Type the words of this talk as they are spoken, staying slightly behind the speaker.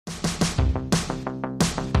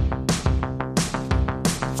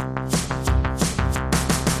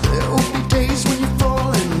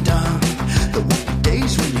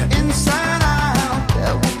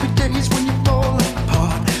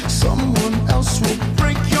else will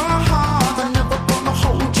break your heart. I'm never gonna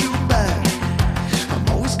hold you back. I'm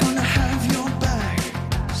always gonna have your back.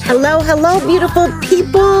 Hello, beautiful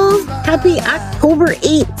people. Happy October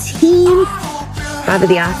 18th. Bobby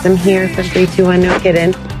the Awesome here for 321 No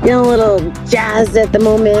Kidding. Feeling a little jazzed at the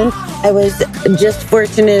moment. I was just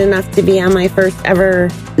fortunate enough to be on my first ever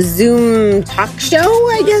Zoom talk show,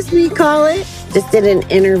 I guess we call it. Just did an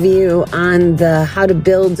interview on the how to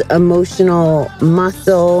build emotional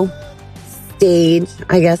muscle stage,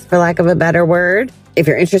 I guess, for lack of a better word. If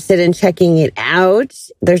you're interested in checking it out,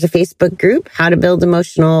 there's a Facebook group, How to Build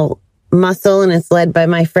Emotional Muscle, and it's led by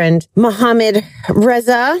my friend Mohammed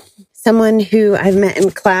Reza, someone who I've met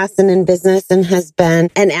in class and in business and has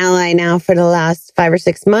been an ally now for the last 5 or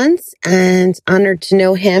 6 months, and honored to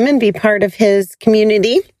know him and be part of his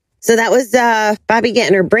community. So that was Bobby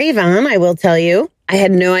getting her brave on, I will tell you. I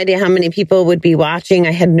had no idea how many people would be watching.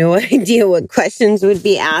 I had no idea what questions would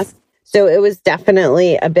be asked. So it was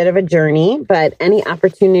definitely a bit of a journey, but any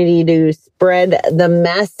opportunity to spread the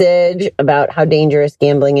message about how dangerous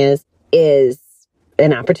gambling is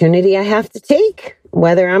an opportunity I have to take,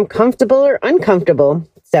 whether I'm comfortable or uncomfortable.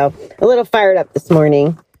 So a little fired up this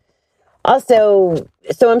morning. Also,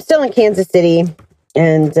 so I'm still in Kansas City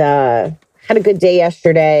and had a good day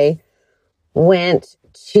yesterday. Went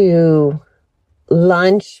to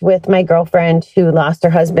lunch with my girlfriend who lost her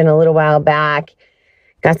husband a little while back.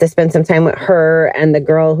 Got to spend some time with her and the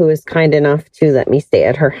girl who is kind enough to let me stay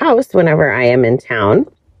at her house whenever I am in town.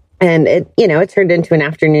 And it turned into an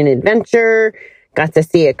afternoon adventure. Got to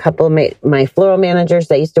see a couple of my floral managers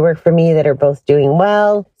that used to work for me that are both doing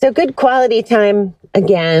well. So good quality time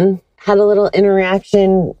again. Had a little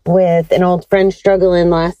interaction with an old friend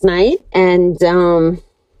struggling last night. And,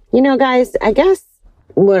 guys, I guess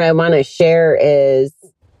what I want to share is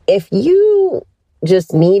if you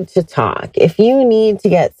just need to talk, if you need to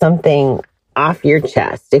get something off your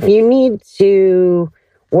chest, if you need to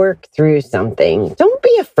work through something, don't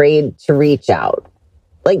be afraid to reach out.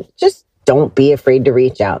 Just don't be afraid to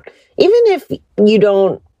reach out. Even if you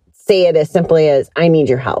don't say it as simply as, I need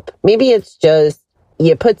your help. Maybe it's just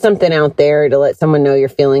you put something out there to let someone know you're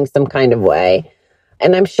feeling some kind of way.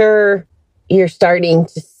 And I'm sure you're starting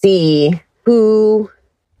to see who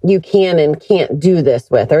you can and can't do this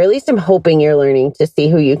with, or at least I'm hoping you're learning to see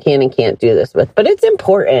who you can and can't do this with. But it's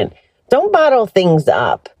important. Don't bottle things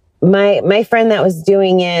up. My friend that was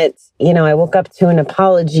doing it, I woke up to an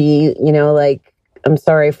apology, I'm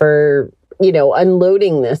sorry for,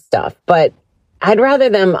 unloading this stuff, but I'd rather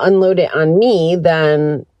them unload it on me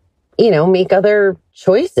than, make other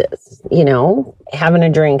choices, having a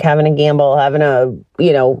drink, having a gamble, having a,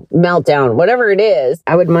 meltdown, whatever it is.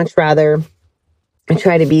 I would much rather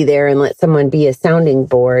try to be there and let someone be a sounding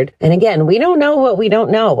board. And again, we don't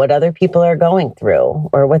know what other people are going through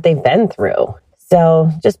or what they've been through. So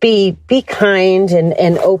just be kind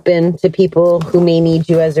and open to people who may need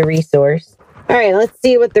you as a resource. All right, let's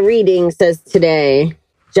see what the reading says today.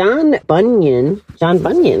 John Bunyan,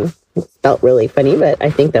 it's spelled really funny, but I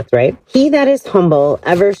think that's right. He that is humble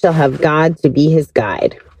ever shall have God to be his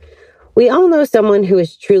guide. We all know someone who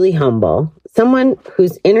is truly humble, someone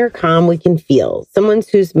whose inner calm we can feel, someone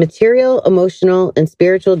whose material, emotional, and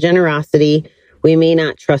spiritual generosity we may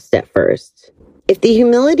not trust at first. If the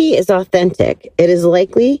humility is authentic, it is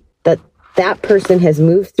likely that that person has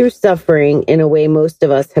moved through suffering in a way most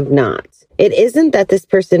of us have not. It isn't that this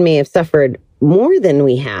person may have suffered more than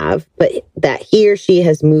we have, but that he or she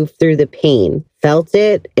has moved through the pain, felt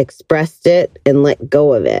it, expressed it, and let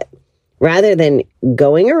go of it, rather than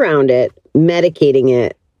going around it, medicating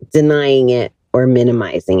it, denying it, or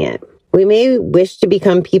minimizing it. We may wish to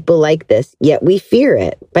become people like this, yet we fear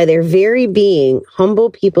it. By their very being, humble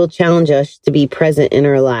people challenge us to be present in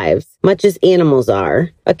our lives, much as animals are.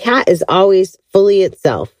 A cat is always fully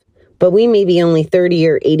itself, but we may be only 30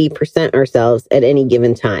 or 80% ourselves at any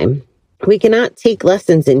given time. We cannot take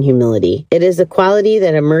lessons in humility. It is a quality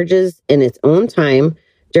that emerges in its own time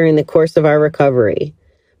during the course of our recovery.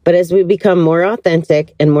 But as we become more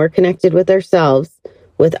authentic and more connected with ourselves,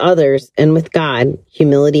 with others, and with God,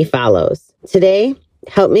 humility follows. Today,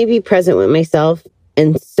 help me be present with myself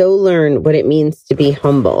and so learn what it means to be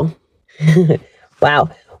humble.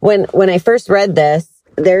 Wow. When I first read this,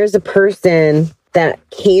 there is a person that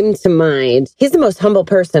came to mind. He's the most humble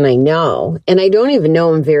person I know, and I don't even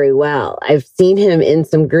know him very well. I've seen him in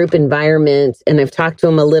some group environment, and I've talked to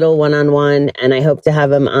him a little one-on-one, and I hope to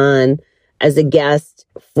have him on as a guest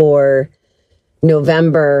for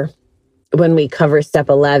November when we cover Step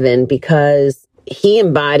 11, because he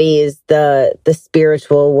embodies the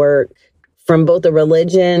spiritual work from both a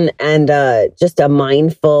religion and just a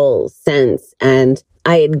mindful sense. And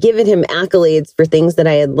I had given him accolades for things that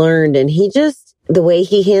I had learned. And he just, the way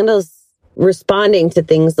he handles responding to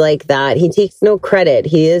things like that, he takes no credit.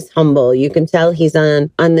 He is humble. You can tell he's on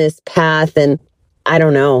this path. And I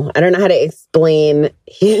don't know how to explain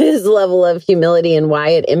his level of humility and why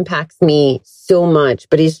it impacts me so much.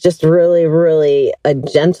 But he's just really, really a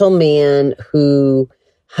gentle man who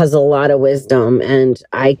has a lot of wisdom. And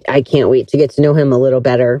I can't wait to get to know him a little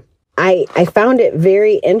better. I found it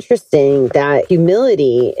very interesting that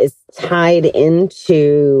humility is tied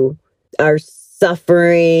into our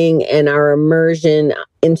suffering and our immersion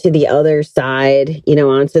into the other side,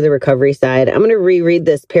 onto the recovery side. I'm going to reread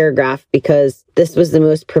this paragraph because this was the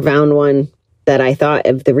most profound one that I thought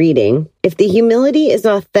of the reading. If the humility is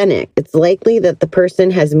authentic, it's likely that the person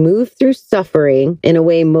has moved through suffering in a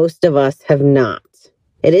way most of us have not.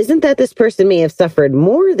 It isn't that this person may have suffered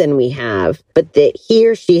more than we have, but that he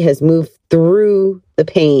or she has moved through the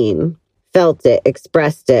pain, felt it,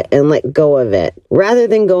 expressed it, and let go of it, rather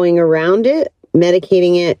than going around it,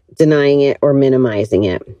 medicating it, denying it, or minimizing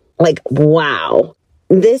it. Like, wow.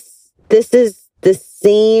 This is the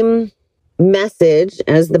same message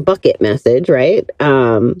as the bucket message, right?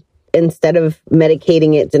 Instead of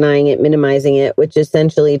medicating it, denying it, minimizing it, which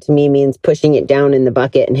essentially to me means pushing it down in the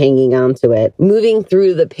bucket and hanging on to it, moving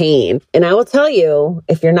through the pain. And I will tell you,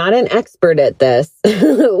 if you're not an expert at this,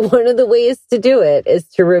 one of the ways to do it is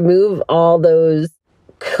to remove all those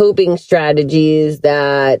coping strategies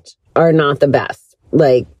that are not the best,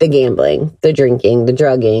 like the gambling, the drinking, the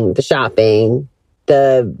drugging, the shopping,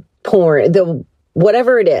 the porn, the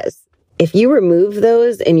whatever it is. If you remove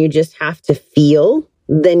those and you just have to feel,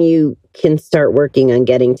 then you can start working on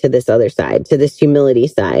getting to this other side, to this humility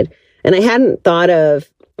side. And I hadn't thought of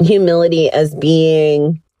humility as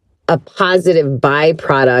being a positive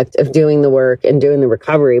byproduct of doing the work and doing the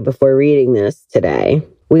recovery before reading this today.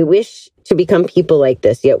 We wish to become people like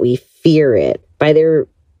this, yet we fear it. By their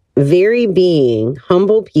very being,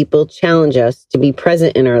 humble people challenge us to be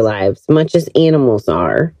present in our lives, much as animals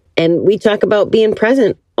are. And we talk about being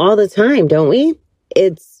present all the time, don't we?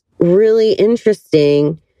 It's really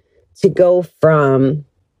interesting to go from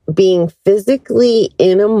being physically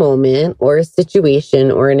in a moment or a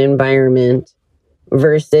situation or an environment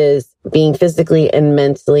versus being physically and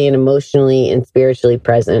mentally and emotionally and spiritually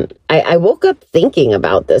present. I woke up thinking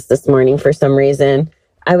about this morning for some reason.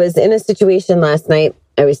 I was in a situation last night.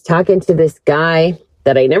 I was talking to this guy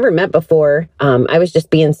that I never met before. I was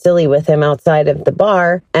just being silly with him outside of the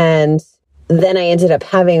bar. And then I ended up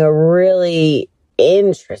having a really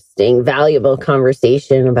interesting, valuable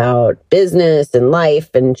conversation about business and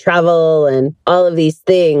life and travel and all of these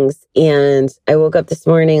things. And I woke up this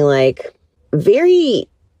morning like very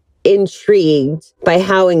intrigued by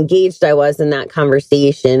how engaged I was in that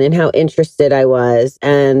conversation and how interested I was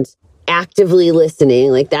and actively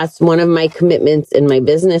listening. Like that's one of my commitments in my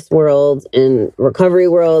business world and recovery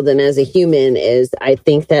world. And as a human is I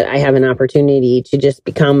think that I have an opportunity to just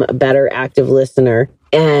become a better active listener.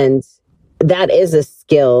 And that is a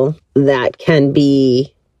skill that can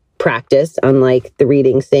be practiced, unlike the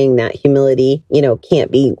reading saying that humility,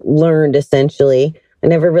 can't be learned essentially. I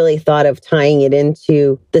never really thought of tying it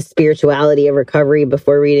into the spirituality of recovery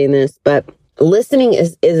before reading this, but listening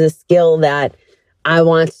is a skill that I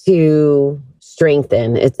want to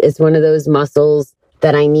strengthen. It's one of those muscles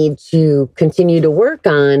that I need to continue to work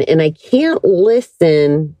on. And I can't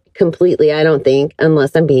listen completely, I don't think,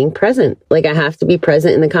 unless I'm being present. Like I have to be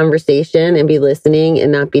present in the conversation and be listening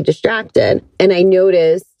and not be distracted. And I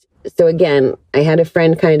noticed, so again, I had a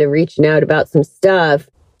friend kind of reaching out about some stuff.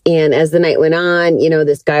 And as the night went on,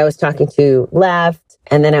 this guy I was talking to left,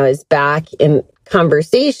 and then I was back in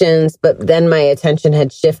conversations, but then my attention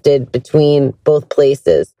had shifted between both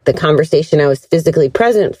places. The conversation I was physically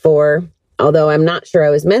present for, although I'm not sure I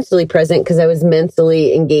was mentally present because I was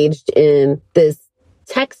mentally engaged in this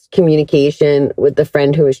text communication with the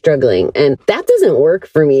friend who was struggling. And that doesn't work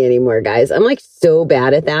for me anymore, guys. I'm like so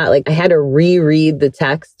bad at that. Like I had to reread the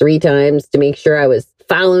text 3 times to make sure I was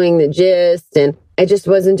following the gist. And I just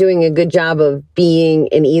wasn't doing a good job of being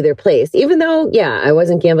in either place, even though, I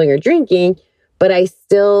wasn't gambling or drinking, but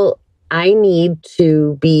I need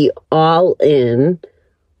to be all in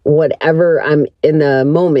whatever I'm in the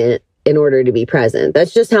moment in order to be present.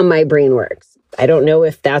 That's just how my brain works. I don't know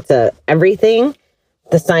if that's everything.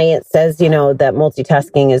 The science says, that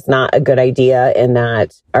multitasking is not a good idea and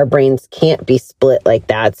that our brains can't be split like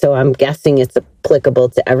that. So I'm guessing it's applicable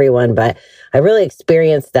to everyone, but I really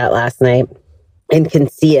experienced that last night and can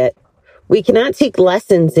see it We cannot take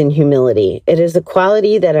lessons in humility. It is a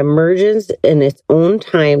quality that emerges in its own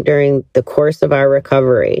time during the course of our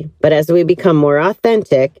recovery. But as we become more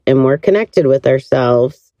authentic and more connected with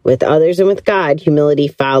ourselves, with others, and with God, humility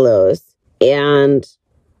follows. And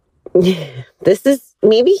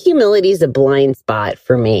maybe humility is a blind spot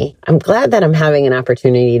for me. I'm glad that I'm having an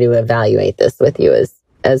opportunity to evaluate this with you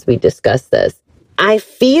as we discuss this. I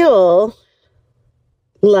feel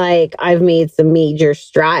like I've made some major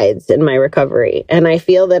strides in my recovery. And I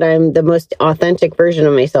feel that I'm the most authentic version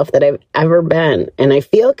of myself that I've ever been. And I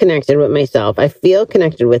feel connected with myself. I feel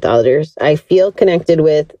connected with others. I feel connected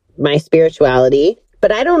with my spirituality,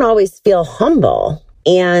 but I don't always feel humble.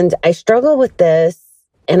 And I struggle with this.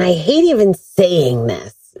 And I hate even saying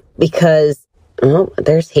this because,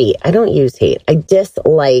 there's hate. I don't use hate. I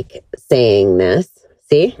dislike saying this.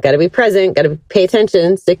 See, got to be present, got to pay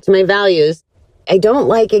attention, stick to my values. I don't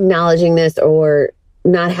like acknowledging this or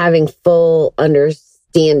not having full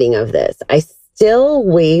understanding of this. I still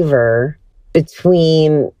waver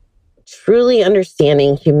between truly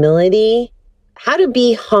understanding humility, how to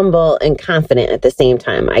be humble and confident at the same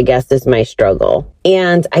time, I guess is my struggle.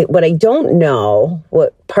 And what I don't know,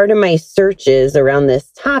 what part of my searches around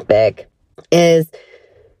this topic is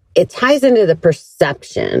it ties into the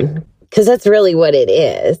perception, because that's really what it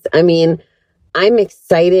is. I mean, I'm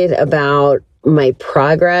excited about my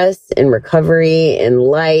progress and recovery and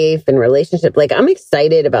life and relationship. Like, I'm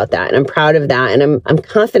excited about that and I'm proud of that. And I'm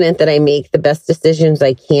confident that I make the best decisions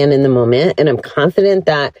I can in the moment. And I'm confident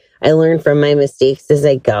that I learn from my mistakes as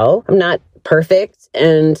I go. I'm not perfect.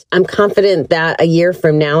 And I'm confident that a year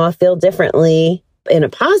from now, I'll feel differently in a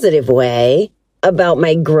positive way about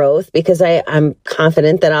my growth because I'm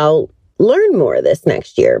confident that I'll learn more this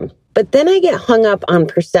next year. But then I get hung up on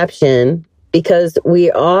perception because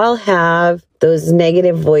we all have those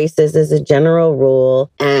negative voices as a general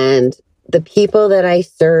rule. And the people that I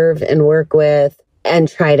serve and work with and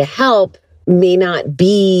try to help may not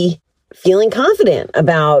be feeling confident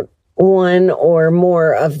about one or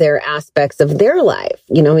more of their aspects of their life.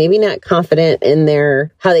 Maybe not confident in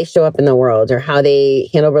how they show up in the world or how they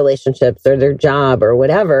handle relationships or their job or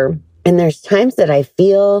whatever. And there's times that I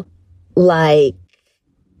feel like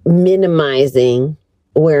minimizing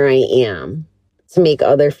where I am to make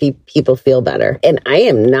other people feel better. And I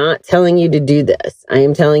am not telling you to do this. I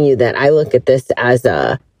am telling you that I look at this as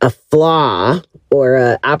a flaw or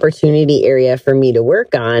an opportunity area for me to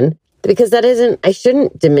work on because I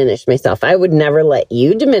shouldn't diminish myself. I would never let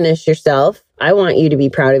you diminish yourself. I want you to be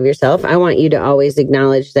proud of yourself. I want you to always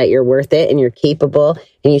acknowledge that you're worth it and you're capable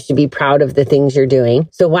and you should be proud of the things you're doing.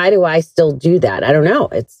 So why do I still do that? I don't know.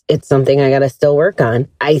 It's something I got to still work on.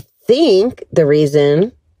 I think the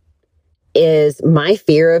reason is my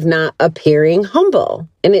fear of not appearing humble.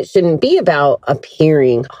 And it shouldn't be about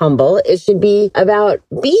appearing humble. It should be about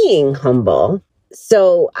being humble.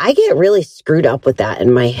 So I get really screwed up with that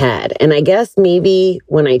in my head. And I guess maybe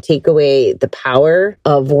when I take away the power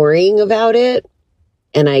of worrying about it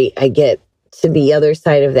and I get to the other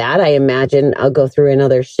side of that, I imagine I'll go through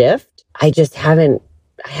another shift. I haven't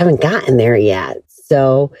gotten there yet.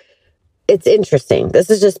 So it's interesting. This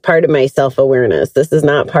is just part of my self-awareness. This is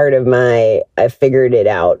not part of my, I figured it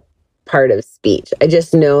out part of speech. I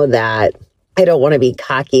just know that I don't want to be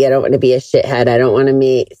cocky. I don't want to be a shithead. I don't want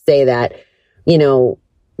to say that,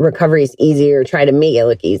 recovery is easy or try to make it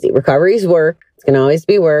look easy. Recovery is work. It's going to always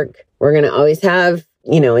be work. We're going to always have,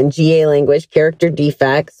 in GA language, character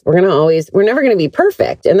defects. We're never going to be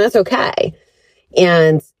perfect. And that's okay.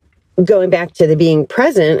 And going back to the being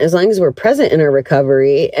present, as long as we're present in our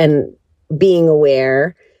recovery and being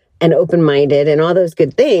aware and open-minded and all those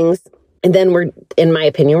good things, and then in my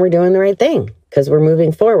opinion, we're doing the right thing because we're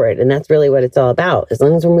moving forward. And that's really what it's all about. As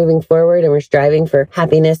long as we're moving forward and we're striving for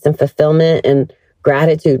happiness and fulfillment and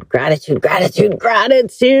gratitude.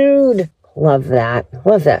 Love that.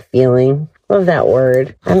 Love that feeling. Love that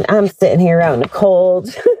word. I'm sitting here out in the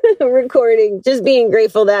cold recording, just being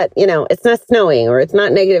grateful that, it's not snowing or it's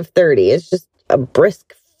not -30. It's just a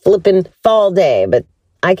brisk flipping fall day, but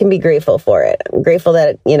I can be grateful for it. I'm grateful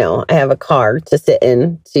that, I have a car to sit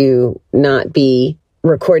in to not be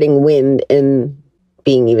recording wind and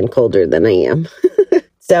being even colder than I am.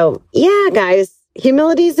 So yeah, guys,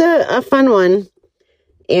 humility is a fun one.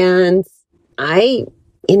 And I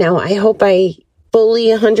hope I fully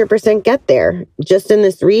 100% get there. Just in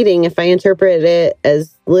this reading, if I interpret it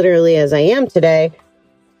as literally as I am today,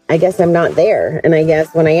 I guess I'm not there. And I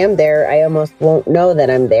guess when I am there, I almost won't know that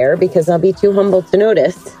I'm there because I'll be too humble to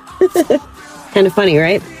notice. Kind of funny,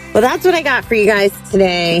 right? Well, that's what I got for you guys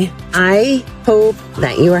today. I hope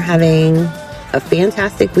that you are having a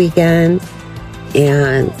fantastic weekend.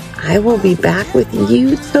 And I will be back with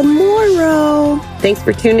you tomorrow. Thanks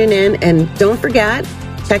for tuning in. And don't forget,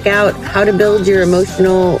 check out How to Build Your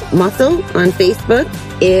Emotional Muscle on Facebook.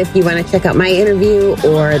 If you want to check out my interview,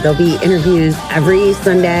 or there'll be interviews every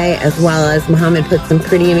Sunday, as well as Muhammad put some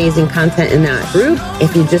pretty amazing content in that group.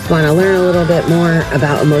 If you just want to learn a little bit more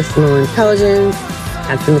about emotional intelligence,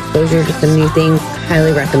 have some exposure to some new things,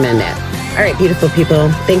 highly recommend it. All right, beautiful people.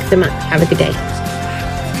 Thanks so much. Have a good day.